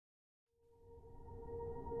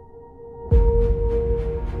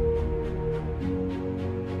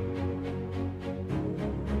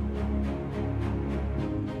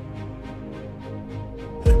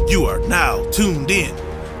You are now tuned in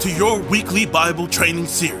to your weekly Bible training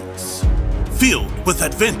series, filled with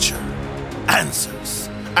adventure, answers,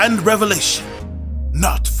 and revelation,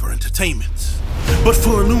 not for entertainment, but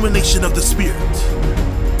for illumination of the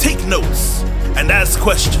Spirit. Take notes and ask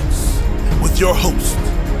questions with your host,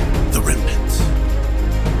 The Remnant.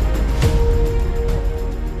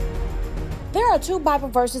 There are two Bible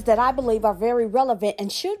verses that I believe are very relevant and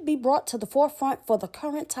should be brought to the forefront for the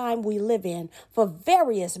current time we live in, for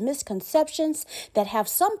various misconceptions that have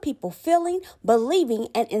some people feeling, believing,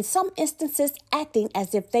 and in some instances acting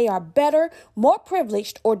as if they are better, more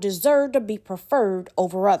privileged, or deserve to be preferred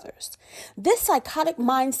over others. This psychotic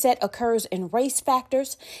mindset occurs in race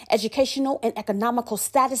factors, educational and economical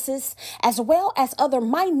statuses, as well as other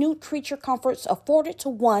minute creature comforts afforded to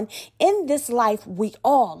one in this life we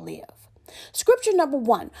all live. Scripture number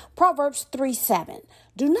 1, Proverbs 3:7.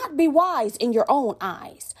 Do not be wise in your own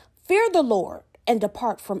eyes. Fear the Lord and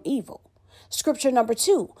depart from evil. Scripture number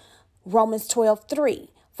 2, Romans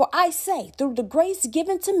 12:3. For I say, through the grace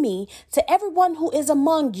given to me, to everyone who is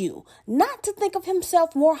among you, not to think of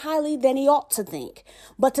himself more highly than he ought to think,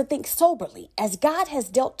 but to think soberly, as God has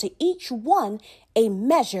dealt to each one a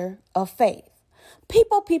measure of faith.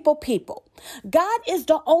 People. God is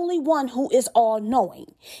the only one who is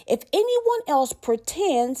all-knowing. If anyone else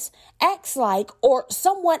pretends, acts like, or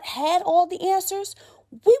somewhat had all the answers,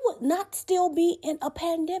 we would not still be in a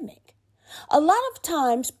pandemic. A lot of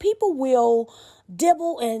times people will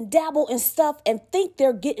dibble and dabble in stuff and think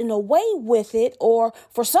they're getting away with it, or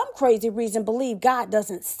for some crazy reason believe God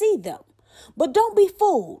doesn't see them. But don't be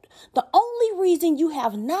fooled. The only reason you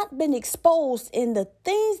have not been exposed in the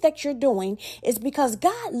things that you're doing is because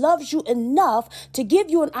God loves you enough to give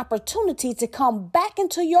you an opportunity to come back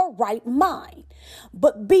into your right mind.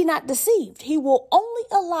 But be not deceived. He will only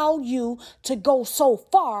allow you to go so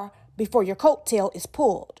far before your coattail is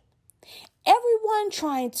pulled. Everyone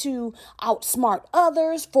trying to outsmart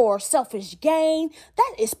others for selfish gain,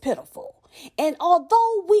 that is pitiful. And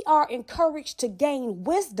although we are encouraged to gain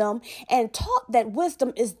wisdom and taught that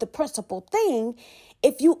wisdom is the principal thing,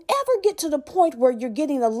 if you ever get to the point where you're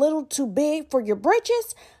getting a little too big for your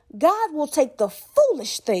britches, God will take the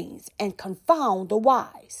foolish things and confound the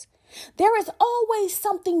wise. There is always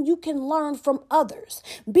something you can learn from others,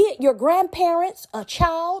 be it your grandparents, a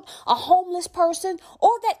child, a homeless person,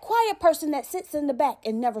 or that quiet person that sits in the back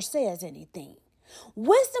and never says anything.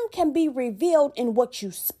 Wisdom can be revealed in what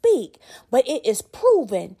you speak, but it is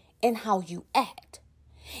proven in how you act.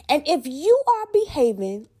 And if you are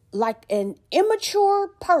behaving like an immature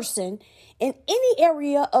person in any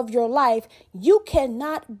area of your life, you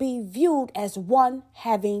cannot be viewed as one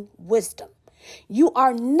having wisdom. You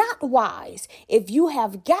are not wise if you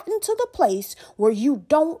have gotten to the place where you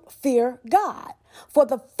don't fear God. For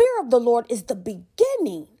the fear of the Lord is the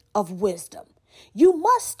beginning of wisdom. You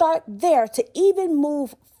must start there to even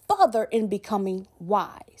move further in becoming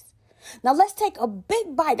wise. Now let's take a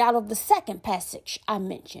big bite out of the second passage I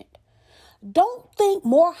mentioned. Don't think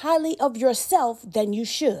more highly of yourself than you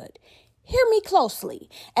should. Hear me closely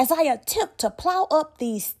as I attempt to plow up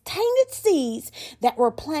these tainted seeds that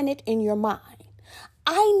were planted in your mind.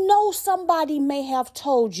 I know somebody may have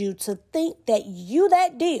told you to think that you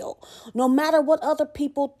that deal, no matter what other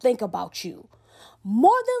people think about you.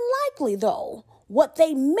 More than likely, though, what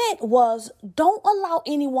they meant was don't allow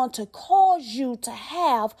anyone to cause you to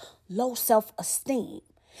have low self-esteem.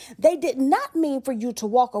 They did not mean for you to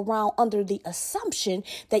walk around under the assumption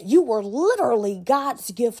that you were literally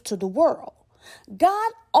God's gift to the world.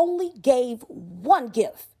 God only gave one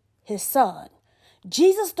gift, his son,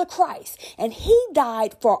 Jesus the Christ, and he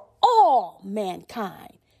died for all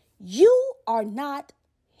mankind. You are not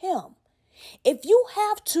him. If you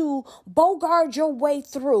have to bogart your way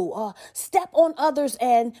through, step on others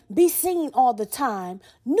and be seen all the time,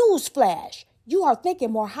 newsflash, you are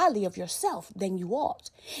thinking more highly of yourself than you ought.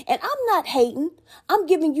 And I'm not hating. I'm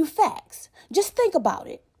giving you facts. Just think about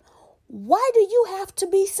it. Why do you have to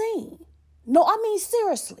be seen? No, I mean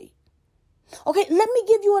seriously. Okay, let me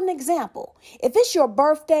give you an example. If it's your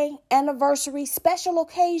birthday, anniversary, special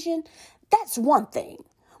occasion, that's one thing.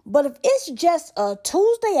 But if it's just a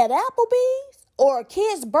Tuesday at Applebee's or a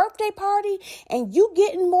kid's birthday party and you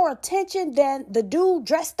getting more attention than the dude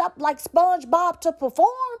dressed up like SpongeBob to perform,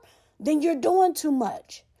 then you're doing too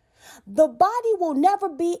much. The body will never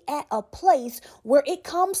be at a place where it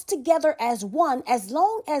comes together as one as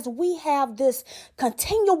long as we have this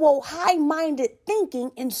continual high-minded thinking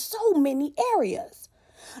in so many areas.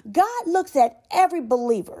 God looks at every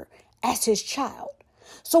believer as his child.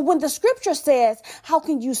 So when the scripture says, how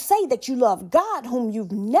can you say that you love God whom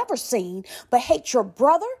you've never seen, but hate your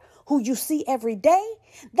brother who you see every day?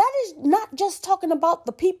 That is not just talking about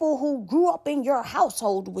the people who grew up in your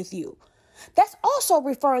household with you. That's also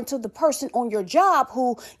referring to the person on your job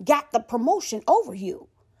who got the promotion over you.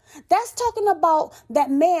 That's talking about that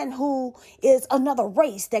man who is another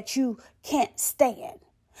race that you can't stand.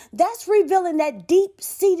 That's revealing that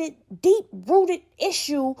deep-seated, deep-rooted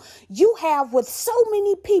issue you have with so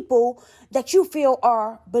many people that you feel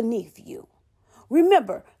are beneath you.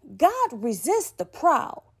 Remember, God resists the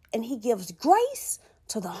proud and he gives grace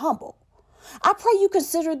to the humble. I pray you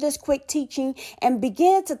consider this quick teaching and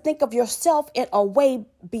begin to think of yourself in a way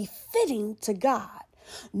befitting to God,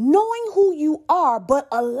 knowing who you are, but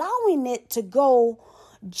allowing it to go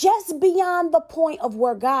just beyond the point of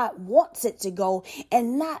where God wants it to go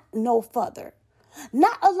and not no further.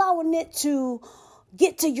 Not allowing it to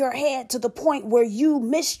get to your head to the point where you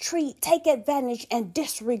mistreat, take advantage, and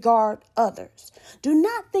disregard others. Do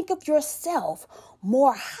not think of yourself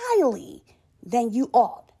more highly than you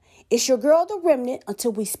ought. It's your girl, The Remnant.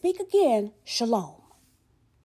 Until we speak again, shalom.